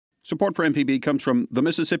Support for MPB comes from the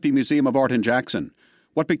Mississippi Museum of Art in Jackson.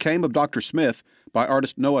 What Became of Dr. Smith by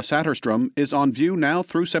artist Noah Satterstrom is on view now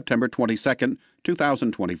through September 22,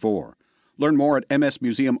 2024. Learn more at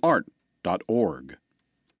msmuseumart.org.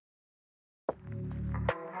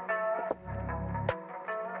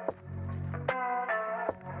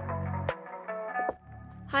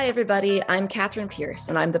 Hi, everybody. I'm Catherine Pierce,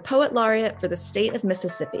 and I'm the Poet Laureate for the state of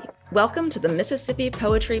Mississippi. Welcome to the Mississippi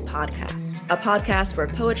Poetry Podcast, a podcast where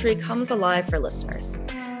poetry comes alive for listeners.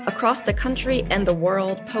 Across the country and the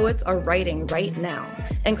world, poets are writing right now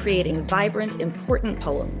and creating vibrant, important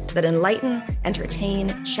poems that enlighten,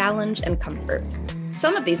 entertain, challenge, and comfort.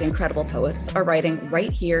 Some of these incredible poets are writing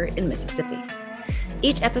right here in Mississippi.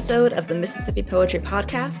 Each episode of the Mississippi Poetry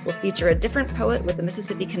Podcast will feature a different poet with a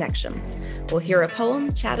Mississippi connection. We'll hear a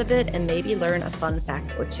poem, chat a bit, and maybe learn a fun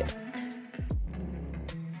fact or two.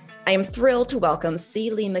 I am thrilled to welcome C.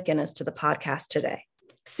 Lee McInnes to the podcast today.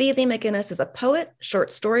 C. Lee McInnes is a poet,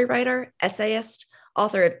 short story writer, essayist,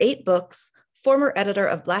 author of 8 books, former editor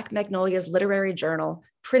of Black Magnolia's literary journal,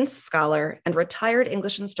 Prince Scholar, and retired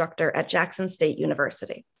English instructor at Jackson State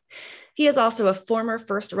University. He is also a former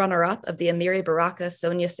first runner-up of the Amiri Baraka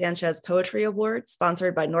Sonia Sanchez Poetry Award,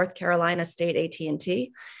 sponsored by North Carolina State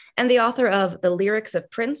AT&T, and the author of The Lyrics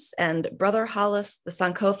of Prince and Brother Hollis, the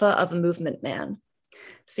Sankofa of a Movement Man.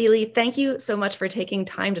 C. Lee, thank you so much for taking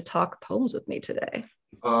time to talk poems with me today.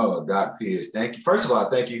 Oh, Doc Pierce, thank you. First of all,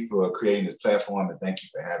 thank you for creating this platform, and thank you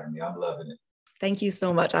for having me. I'm loving it. Thank you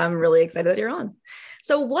so much. I'm really excited that you're on.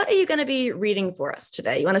 So what are you going to be reading for us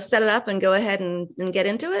today? You want to set it up and go ahead and get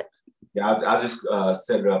into it? Yeah, I'll just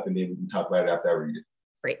set it up and then we can talk about it after I read it.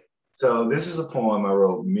 Great. So this is a poem I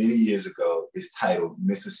wrote many years ago. It's titled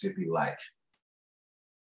Mississippi Like.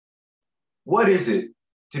 What is it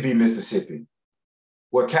to be Mississippi?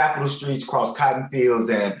 Where Capitol Streets cross cotton fields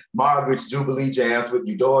and Margaret's Jubilee jams with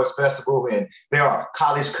Eudora's Festival, and there are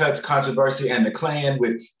college cuts, controversy, and the Klan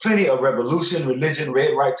with plenty of revolution, religion,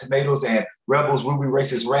 red, right tomatoes, and rebels, ruby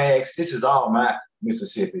racist rags. This is all my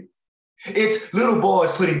Mississippi. It's little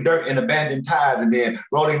boys putting dirt in abandoned tires and then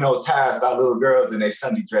rolling those tires by little girls in their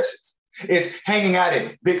Sunday dresses. It's hanging out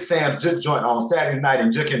at Big Sam's Juke Joint on Saturday night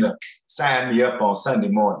and juking to sign me up on Sunday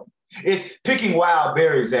morning. It's picking wild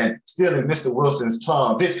berries and stealing Mr. Wilson's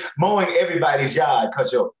plums. It's mowing everybody's yard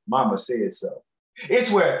because your mama said so. It's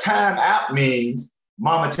where time out means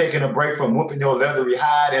mama taking a break from whooping your leathery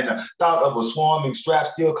hide, and the thought of a swarming strap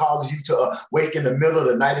still causes you to wake in the middle of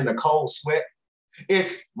the night in a cold sweat.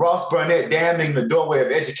 It's Ross Burnett damming the doorway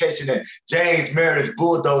of education and James Meredith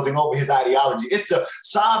bulldozing over his ideology. It's the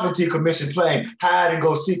Sovereignty Commission playing hide and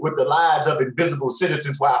go seek with the lives of invisible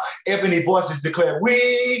citizens while ebony voices declare,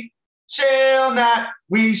 we shall not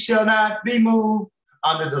be moved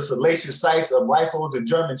under the salacious sights of rifles and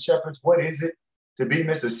German shepherds. What is it to be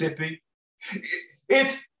Mississippi?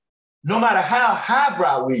 It's no matter how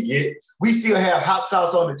highbrow we get, we still have hot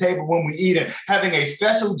sauce on the table when we eat, and having a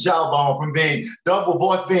special jawbone from being double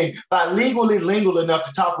voice, being bilingually lingual enough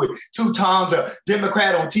to talk with 2 tongues, a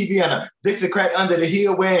Democrat on TV and a Dixiecrat under the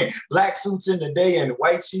hill, wearing black suits in the day and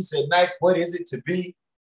white sheets at night. What is it to be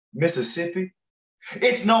Mississippi?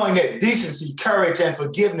 It's knowing that decency, courage, and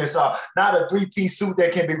forgiveness are not a 3-piece suit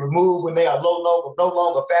that can be removed when they are no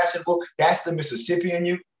longer fashionable. That's the Mississippi in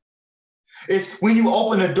you. It's when you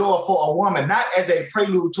open the door for a woman, not as a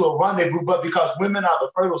prelude to a rendezvous, but because women are the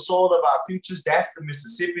fertile soil of our futures. That's the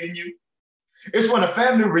Mississippi in you. It's when a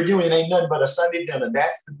family reunion ain't nothing but a Sunday dinner.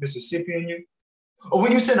 That's the Mississippi in you. Or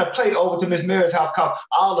when you send a plate over to Miss Mary's house because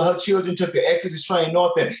all of her children took the Exodus train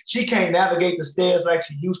north and she can't navigate the stairs like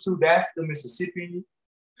she used to. That's the Mississippi in you.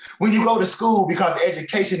 When you go to school because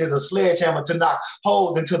education is a sledgehammer to knock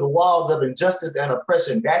holes into the walls of injustice and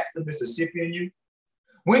oppression. That's the Mississippi in you.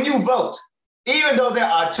 When you vote, even though there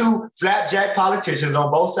are 2 flapjack politicians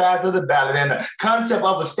on both sides of the ballot and the concept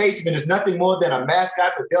of a statesman is nothing more than a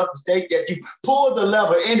mascot for Delta State, yet you pull the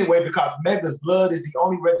lever anyway because Mega's blood is the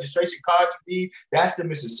only registration card you need. That's the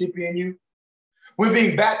Mississippi in you. When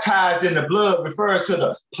being baptized in the blood refers to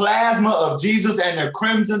the plasma of Jesus and the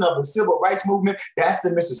crimson of the civil rights movement. That's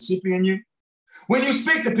the Mississippi in you. When you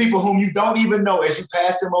speak to people whom you don't even know as you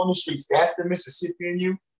pass them on the streets, that's the Mississippi in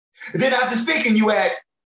you. Then after speaking, you ask,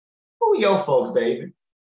 who your folks, baby?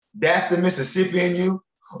 That's the Mississippi in you.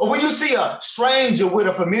 Or when you see a stranger with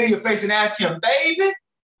a familiar face and ask him, baby,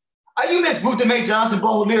 are you Miss Ruth Mae Johnson,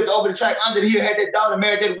 boy, who lived over the track under the hill, had that daughter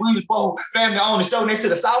married that Williams, boy, who family owned the store next to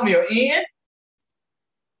the Sawmill Inn?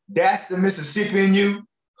 That's the Mississippi in you.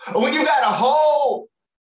 Or when you got a whole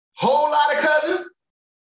lot of cousins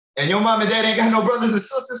and your mom and dad ain't got no brothers and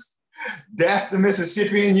sisters, that's the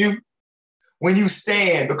Mississippi in you. When you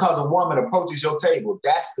stand because a woman approaches your table,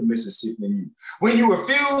 that's the Mississippi in you. When you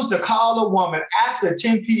refuse to call a woman after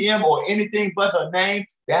 10 p.m. or anything but her name,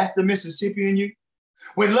 that's the Mississippi in you.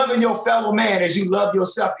 When loving your fellow man as you love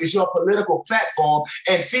yourself is your political platform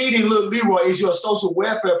and feeding little Leroy is your social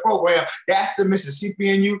welfare program, that's the Mississippi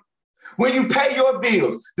in you. When you pay your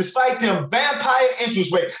bills, despite them vampire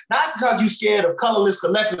interest rates, not because you're scared of colorless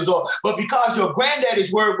collectors, but because your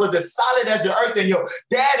granddaddy's word was as solid as the earth and your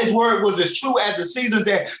daddy's word was as true as the seasons,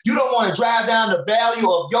 and you don't want to drive down the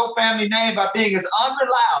value of your family name by being as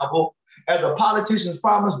unreliable as a politician's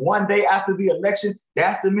promise one day after the election,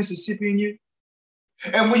 that's the Mississippi in you.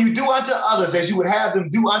 And when you do unto others as you would have them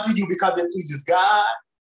do unto you because it pleases God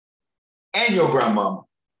and your grandmama,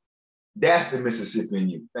 that's the Mississippi in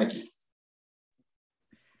you. Thank you.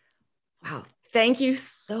 Wow. Thank you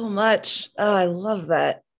so much. Oh, I love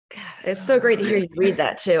that. God, it's so great to hear you read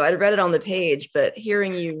that too. I read it on the page, but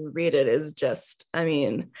hearing you read it is just,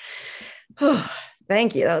 thank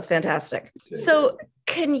you. That was fantastic. So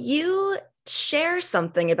can you share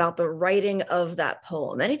something about the writing of that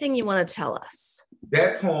poem? Anything you want to tell us?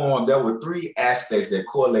 That poem, there were three aspects that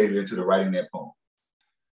correlated into the writing of that poem.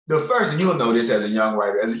 The first, and you'll know this as a young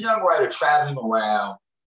writer traveling around,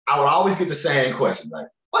 I would always get the same question, like,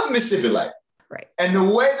 what's Mississippi like? Right. And the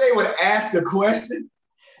way they would ask the question,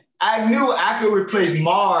 I knew I could replace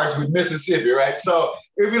Mars with Mississippi, right? So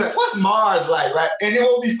it'd be like, what's Mars like, right? And it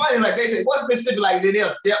would be funny, like they say, what's Mississippi like? And then they'll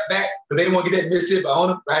step back because they didn't want to get that Mississippi on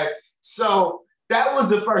them, right? So that was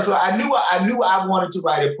the first one. I knew I wanted to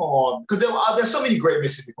write a poem because there's so many great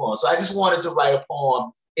Mississippi poems. So I just wanted to write a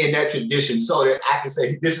poem in that tradition so that I can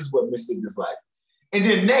say, this is what Mississippi is like. And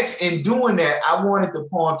then next, in doing that, I wanted the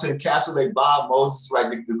poem to encapsulate Bob Moses, right,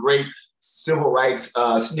 the great civil rights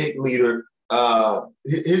SNCC leader.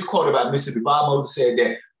 His quote about Mississippi, Bob Moses said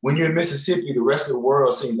that when you're in Mississippi, the rest of the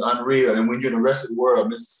world seems unreal. And when you're in the rest of the world,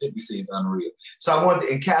 Mississippi seems unreal. So I wanted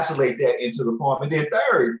to encapsulate that into the poem. And then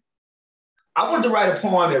third, I wanted to write a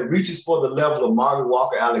poem that reaches for the level of Margaret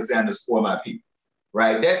Walker Alexander's For My People.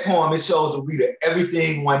 Right, that poem, it shows the reader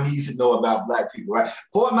everything one needs to know about Black people, right?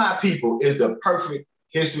 For My People is the perfect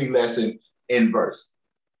history lesson in verse.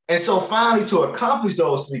 And so finally, to accomplish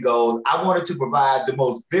those three goals, I wanted to provide the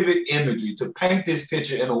most vivid imagery to paint this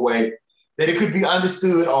picture in a way that it could be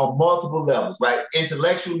understood on multiple levels, right?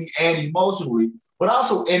 Intellectually and emotionally, but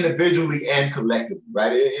also individually and collectively,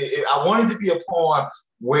 right? I wanted to be a poem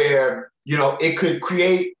where, it could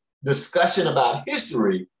create discussion about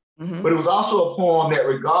history, but it was also a poem that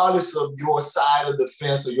regardless of your side of the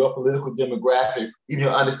fence or your political demographic, even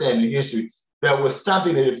your understanding of history, that was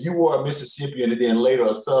something that if you were a Mississippian and then later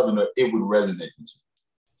a Southerner, it would resonate with you.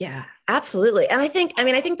 Yeah, absolutely. And I think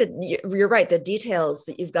that you're right. The details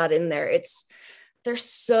that you've got in there, they're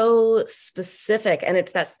so specific, and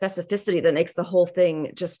it's that specificity that makes the whole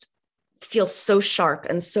thing just feel so sharp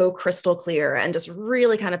and so crystal clear and just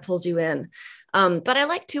really kind of pulls you in. But I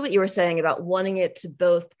like too what you were saying about wanting it to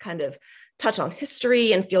both kind of touch on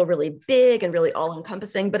history and feel really big and really all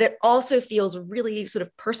encompassing, but it also feels really sort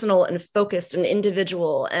of personal and focused and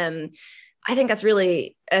individual. And I think it's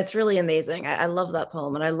really amazing. I love that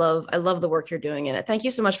poem, and I love the work you're doing in it. Thank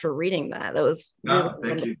you so much for reading that. That was really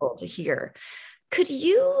wonderful to hear. Could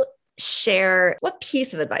you share what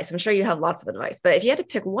piece of advice? I'm sure you have lots of advice, but if you had to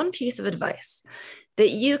pick one piece of advice that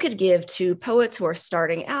you could give to poets who are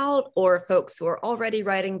starting out or folks who are already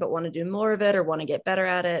writing but want to do more of it or want to get better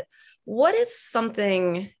at it, what is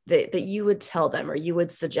something that you would tell them or you would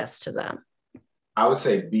suggest to them? I would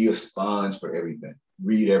say be a sponge for everything.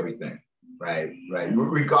 Read everything, right?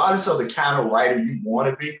 Regardless of the kind of writer you want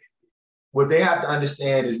to be, what they have to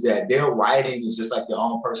understand is that their writing is just like their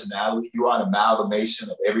own personality. You are an amalgamation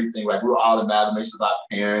of everything. Like we're all amalgamations of our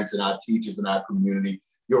parents and our teachers and our community.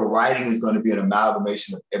 Your writing is going to be an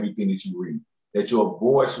amalgamation of everything that you read, that your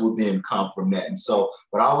voice will then come from that. And so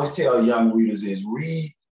what I always tell young readers is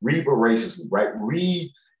read voraciously, right? Read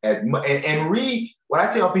as much, and read, what I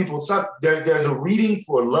tell people, there's a reading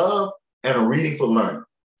for love and a reading for learning.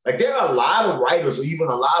 Like there are a lot of writers or even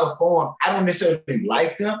a lot of poems, I don't necessarily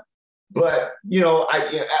like them, but,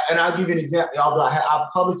 I'll give you an example, although I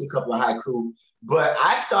published a couple of haiku, but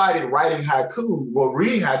I started writing haiku, or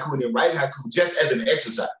reading haiku and then writing haiku just as an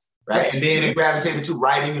exercise, right? And then it gravitated to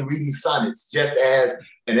writing and reading sonnets just as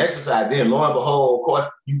an exercise. Then lo and behold, of course,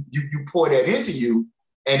 you pour that into you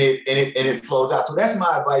and it flows out. So that's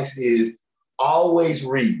my advice is always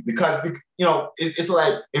read, because, it's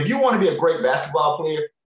like, if you want to be a great basketball player,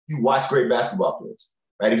 you watch great basketball players,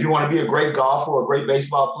 right? If you want to be a great golfer or a great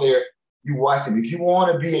baseball player, you watch them. If you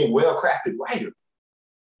want to be a well-crafted writer,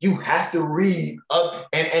 you have to read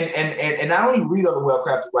and not only read other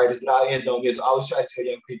well-crafted writers, but I'll end on this. I always try to tell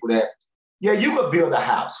young people that, yeah, you could build a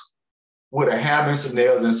house with a hammer and some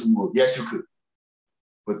nails and some wood. Yes, you could.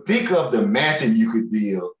 But think of the mansion you could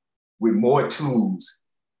build with more tools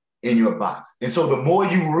in your box. And so the more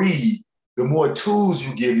you read, the more tools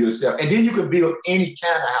you give yourself. And then you can build any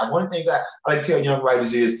kind of house. One of the things I like to tell young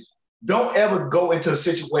writers is, don't ever go into a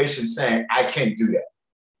situation saying, I can't do that.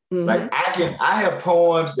 Mm-hmm. Like I have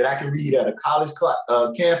poems that I can read at a college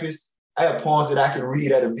campus. I have poems that I can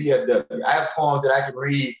read at a VFW. I have poems that I can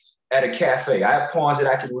read at a cafe. I have poems that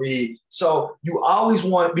I can read. So you always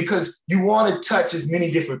want, because you want to touch as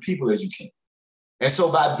many different people as you can. And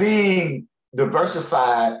so by being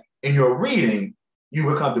diversified in your reading, you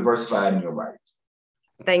become diversified in your writing.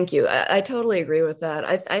 Thank you. I totally agree with that.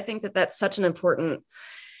 I think that that's such an important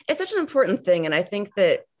thing. And I think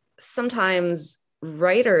that sometimes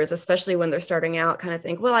writers, especially when they're starting out, kind of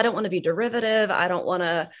think, well, I don't want to be derivative. I don't want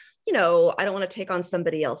to take on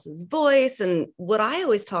somebody else's voice. And what I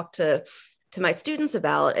always talk to my students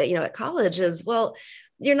about, at college is, well,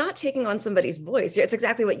 you're not taking on somebody's voice. It's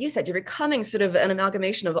exactly what you said. You're becoming sort of an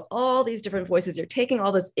amalgamation of all these different voices. You're taking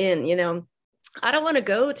all this in, I don't want to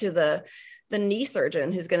go to the knee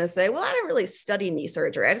surgeon who's going to say, well, I don't really study knee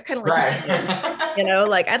surgery. I just kind of like,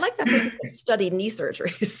 right. I'd like that person to study knee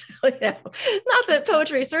surgery. So, not that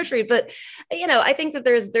poetry is surgery, but, I think that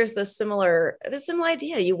there's this similar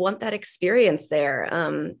idea. You want that experience there.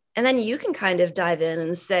 And then you can kind of dive in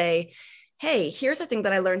and say, hey, here's a thing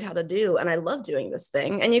that I learned how to do, and I love doing this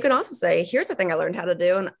thing. And you can also say, here's a thing I learned how to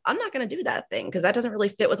do, and I'm not going to do that thing because that doesn't really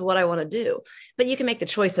fit with what I want to do. But you can make the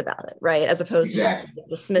choice about it, right? As opposed to just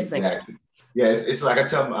dismissing it. Yeah, it's like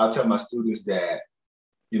I'll tell my students that,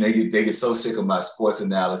 they get so sick of my sports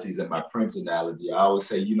analyses and my Prince analogy. I always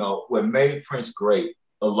say, what made Prince great,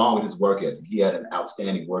 along with his work ethic, he had an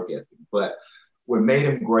outstanding work ethic. But what made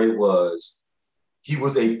him great was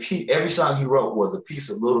every song he wrote was a piece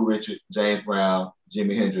of Little Richard, James Brown,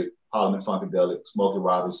 Jimi Hendrix, Parliament Funkadelic, Smokey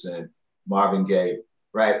Robinson, Marvin Gaye,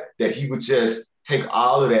 right? That he would just take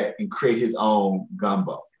all of that and create his own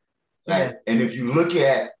gumbo, right? Yeah. And if you look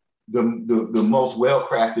at the most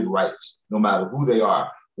well-crafted writers, no matter who they are,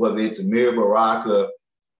 whether it's Amir Baraka,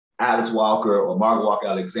 Alice Walker, or Margaret Walker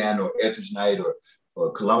Alexander, or Eldridge Knight,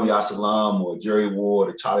 or Columbia Salam, or Jerry Ward,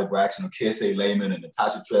 or Charlie Braxton, or K.S.A. Lehman, and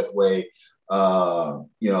Natasha Trethway,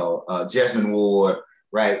 Jasmine Ward,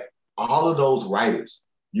 right? All of those writers,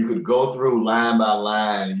 you could go through line by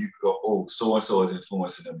line and you could go, oh, so-and-so is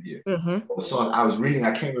influencing them here. Mm-hmm. So I was reading,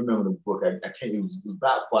 I can't remember the book. It was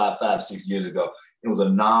about 5, 6 years ago. It was a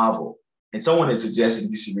novel. And someone had suggested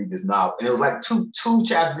you should read this novel. And it was like two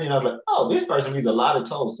chapters in. I was like, oh, this person reads a lot of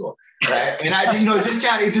Tolstoy. Right? And it just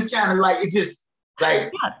kind of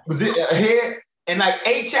was it ahead? And like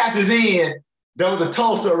 8 chapters in, there was a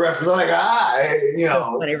Tolstoy reference. I'm like,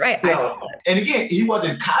 funny, right? And again, he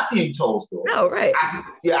wasn't copying Tolstoy. No, right.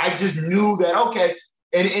 I just knew that, okay.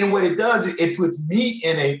 And what it does is it puts me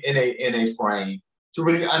in a frame to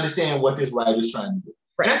really understand what this writer is trying to do.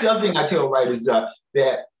 Right. That's the other thing I tell writers,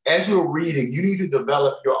 that as you're reading, you need to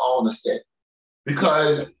develop your own aesthetic.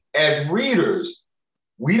 Because as readers,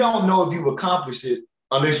 we don't know if you've accomplished it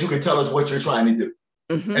unless you can tell us what you're trying to do.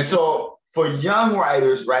 Mm-hmm. And so for young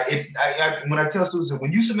writers, right, when I tell students that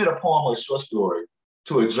when you submit a poem or a short story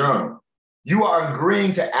to a journal, you are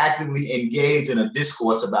agreeing to actively engage in a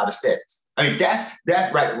discourse about aesthetics. I mean, that's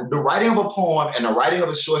right. The writing of a poem and the writing of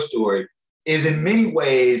a short story is in many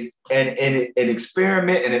ways an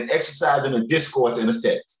experiment and an exercise in a discourse in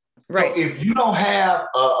aesthetics. Right. So if you don't have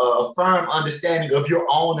a firm understanding of your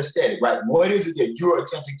own aesthetic, right, what is it that you're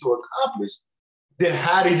attempting to accomplish, then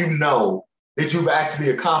how do you know that you've actually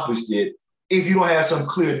accomplished it if you don't have some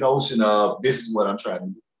clear notion of this is what I'm trying to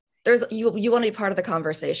do? You want to be part of the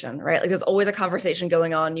conversation, right? Like there's always a conversation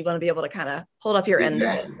going on. You want to be able to kind of hold up your end of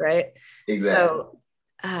it, right? Exactly. So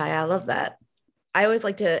I love that. I always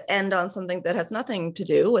like to end on something that has nothing to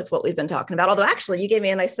do with what we've been talking about. Although actually you gave me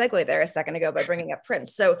a nice segue there a second ago by bringing up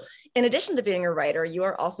Prince. So in addition to being a writer, you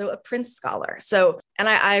are also a Prince scholar. So, and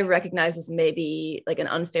I recognize this may be like an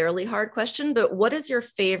unfairly hard question, but what is your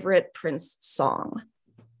favorite Prince song?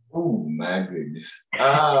 Oh my goodness.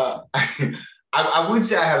 I wouldn't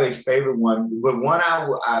say I have a favorite one, but one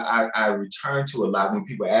I return to a lot when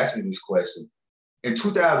people ask me this question. In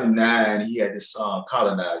 2009, he had this song,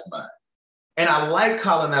 Colonized Mind. And I like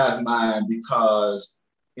Colonized Mind because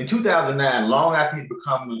in 2009, long after he'd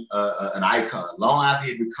become an icon, long after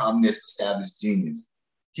he'd become this established genius,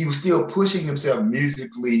 he was still pushing himself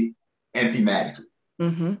musically and thematically.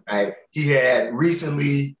 Mm-hmm. Right? He had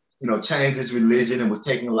recently, changed his religion and was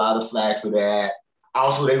taking a lot of flack for that.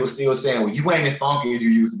 Also, they were still saying, well, you ain't as funky as you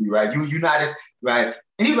used to be, right? You're not as, right?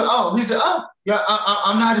 And he said, yeah,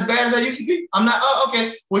 I'm not as bad as I used to be. I'm not,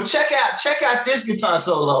 okay. Well, check out this guitar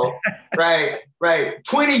solo, right?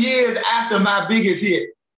 20 years after my biggest hit.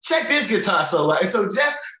 Check this guitar solo. And so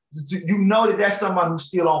just, you know that that's someone who's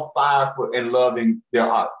still on fire for and loving their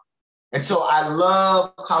art. And so I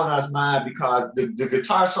love Colonized Mind because the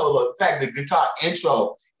guitar solo, in fact, the guitar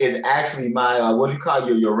intro is actually my, what do you call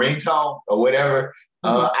your ringtone or whatever.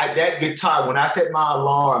 That guitar, when I set my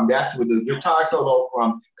alarm, that's with the guitar solo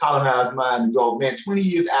from Colonized Mind to go, man, 20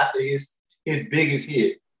 years after his biggest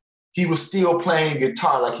hit, he was still playing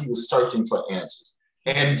guitar like he was searching for answers.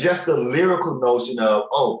 And just the lyrical notion of,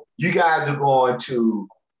 oh, you guys are going to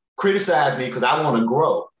criticize me because I want to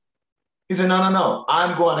grow. He said, no,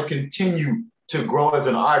 I'm going to continue to grow as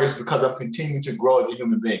an artist because I'm continuing to grow as a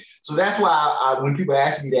human being. So that's why when people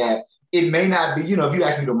ask me that, it may not be, if you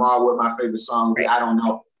ask me tomorrow what my favorite song would be, I don't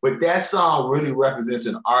know. But that song really represents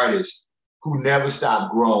an artist who never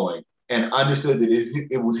stopped growing and understood that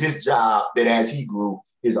it was his job that as he grew,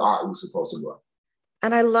 his art was supposed to grow.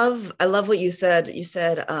 And I love what you said. You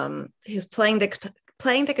said he was playing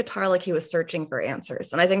the guitar like he was searching for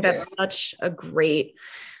answers. And I think that's such a great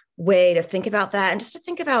way to think about that and just to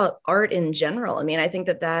think about art in general. I mean, I think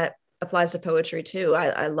that applies to poetry too.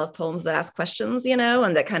 I love poems that ask questions, and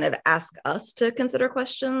that kind of ask us to consider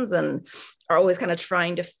questions and are always kind of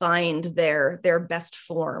trying to find their best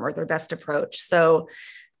form or their best approach. So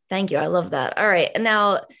thank you. I love that. All right. And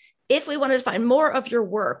now, if we wanted to find more of your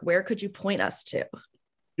work, where could you point us to?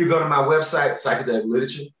 You go to my website, Psychedelic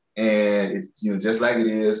Literature, and it's just like it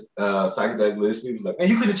is. Psychedelic Literature. People's like, man,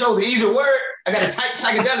 you could have chosen an easier word. I got to type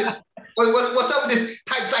psychedelic. What's up with this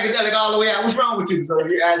type psychedelic all the way out? What's wrong with you? So,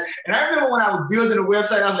 and I remember when I was building the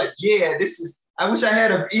website, I was like, yeah, I wish I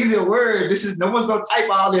had an easier word. No one's going to type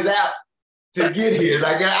all this out to get here.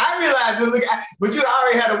 Like, I realized, but you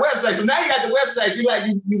already had a website. So now you got the website.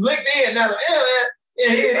 You linked in. Now, yeah,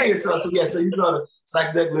 here it is. So you go to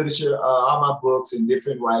Psychedelic Literature, all my books and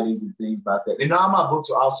different writings and things about that. And all my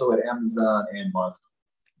books are also at Amazon and Barnes.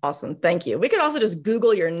 Awesome. Thank you. We could also just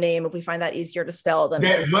Google your name if we find that easier to spell than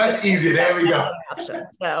much easier. There we go.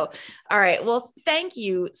 So, all right. Well, thank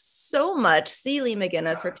you so much, C. Lee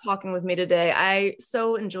McGinnis, for talking with me today. I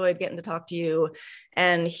so enjoyed getting to talk to you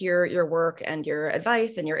and hear your work and your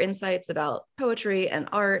advice and your insights about poetry and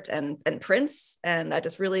art and Prince. And I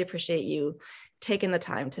just really appreciate you taking the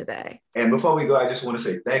time today. And before we go, I just want to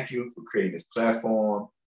say thank you for creating this platform.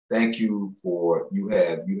 Thank you for you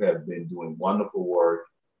have been doing wonderful work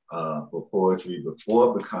for poetry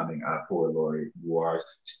before becoming our poet laureate. You are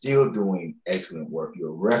still doing excellent work.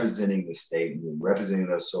 You're representing the state and you're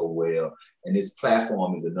representing us so well. And this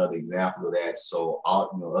platform is another example of that. So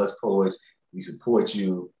us poets, we support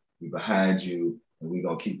you, we're behind you, and we're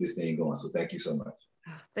gonna keep this thing going. So thank you so much.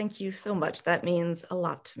 Thank you so much. That means a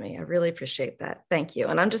lot to me. I really appreciate that. Thank you.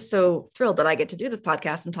 And I'm just so thrilled that I get to do this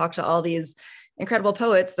podcast and talk to all these incredible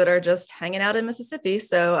poets that are just hanging out in Mississippi.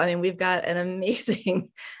 So, I mean, we've got an amazing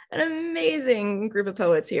group of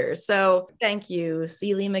poets here. So thank you,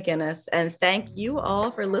 C. Lee McGinnis. And thank you all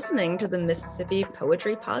for listening to the Mississippi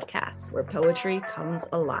Poetry Podcast, where poetry comes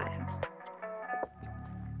alive.